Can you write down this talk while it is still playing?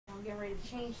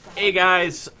Hey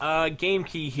guys,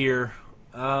 Gam3k3y here.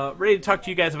 Ready to talk to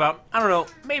you guys about, I don't know,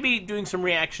 maybe doing some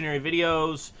reactionary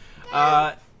videos.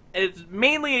 It's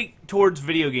mainly towards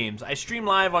video games. I stream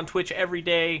live on Twitch every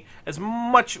day. As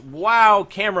much... Wow,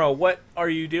 camera, what are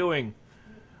you doing?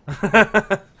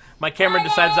 My camera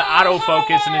decides to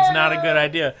autofocus and it's not a good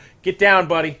idea. Get down,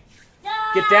 buddy.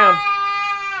 Get down.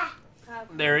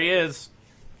 There he is.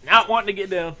 Not wanting to get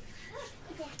down.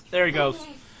 There he goes.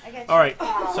 Alright,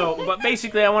 but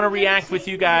basically I want to react with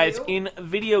you guys in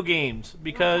video games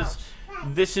because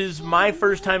this is my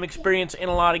first time experience in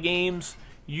a lot of games,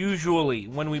 usually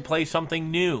when we play something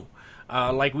new.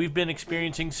 Like we've been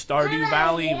experiencing Stardew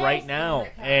Valley right now,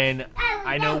 and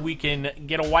I know we can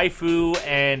get a waifu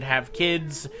and have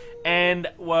kids, and,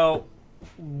 well,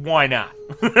 why not?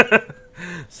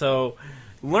 So,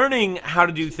 learning how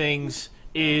to do things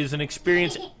is an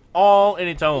experience all in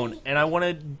its own, and I want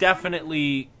to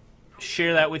definitely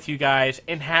share that with you guys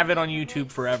and have it on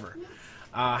YouTube forever.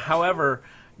 However,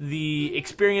 the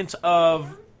experience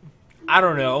of, I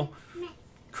don't know,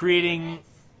 creating,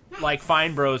 like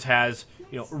Fine Bros has,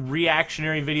 you know,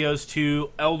 reactionary videos to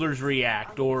Elders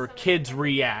React or Kids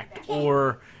React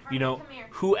or, you know,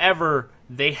 whoever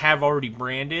they have already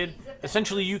branded.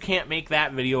 Essentially, you can't make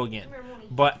that video again.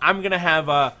 But I'm going to have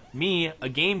a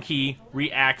Gam3k3y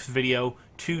reacts video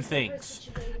to things.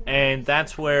 And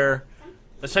that's where,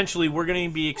 essentially, we're going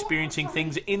to be experiencing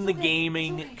things in the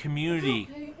gaming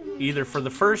community, either for the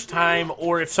first time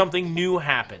or if something new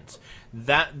happens.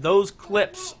 Those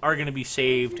clips are going to be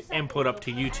saved and put up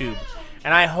to YouTube.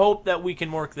 And I hope that we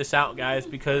can work this out, guys,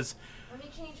 because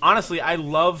honestly, I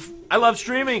love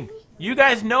streaming. You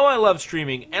guys know I love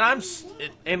streaming,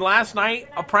 and last night,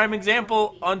 a prime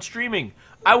example on streaming.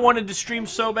 I wanted to stream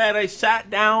so bad I sat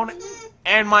down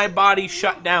and my body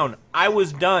shut down. I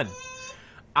was done.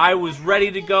 I was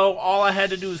ready to go. All I had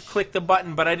to do was click the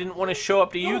button, but I didn't want to show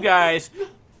up to you guys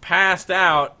passed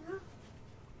out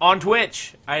on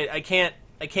Twitch. I can't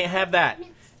have that.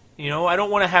 You know, I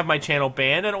don't want to have my channel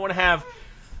banned. I don't want to have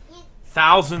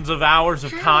thousands of hours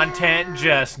of content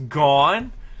just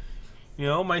gone. You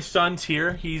know, my son's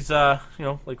here. He's, you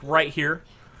know, like right here.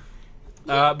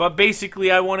 But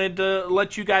basically, I wanted to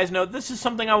let you guys know this is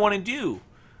something I want to do.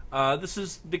 This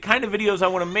is the kind of videos I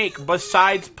want to make.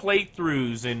 Besides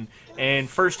playthroughs and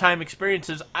first-time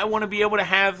experiences, I want to be able to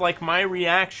have, like, my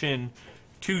reaction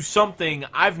to something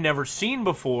I've never seen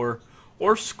before,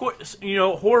 or, you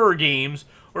know, horror games,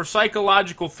 or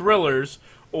psychological thrillers,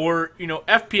 or, you know,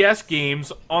 FPS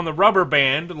games on the rubber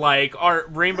band, like our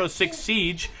Rainbow Six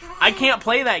Siege. I can't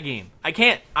play that game. I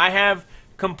can't. I have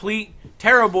complete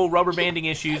terrible rubber banding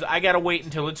issues. I gotta wait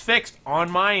until it's fixed on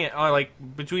my, like,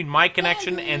 between my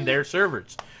connection and their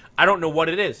servers. I don't know what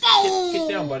it is. Get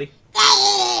down, buddy.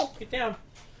 Get down.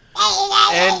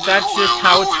 And that's just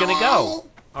how it's gonna go.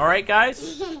 Alright,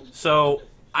 guys? So,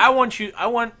 I want to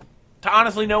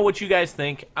honestly know what you guys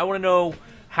think. I want to know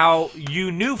how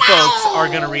you new folks are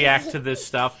going to react to this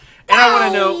stuff. And I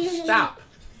want to know... Stop.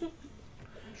 I'm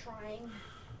trying.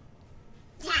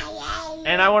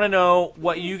 And I want to know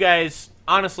what you guys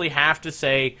honestly have to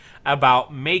say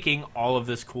about making all of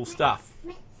this cool stuff.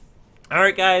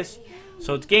 Alright, guys.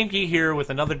 So it's Gam3k3y here with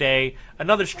another day,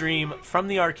 another stream from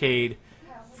the arcade.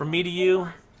 From me to you.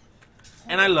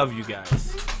 And I love you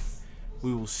guys.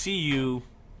 We will see you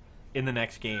in the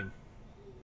next game.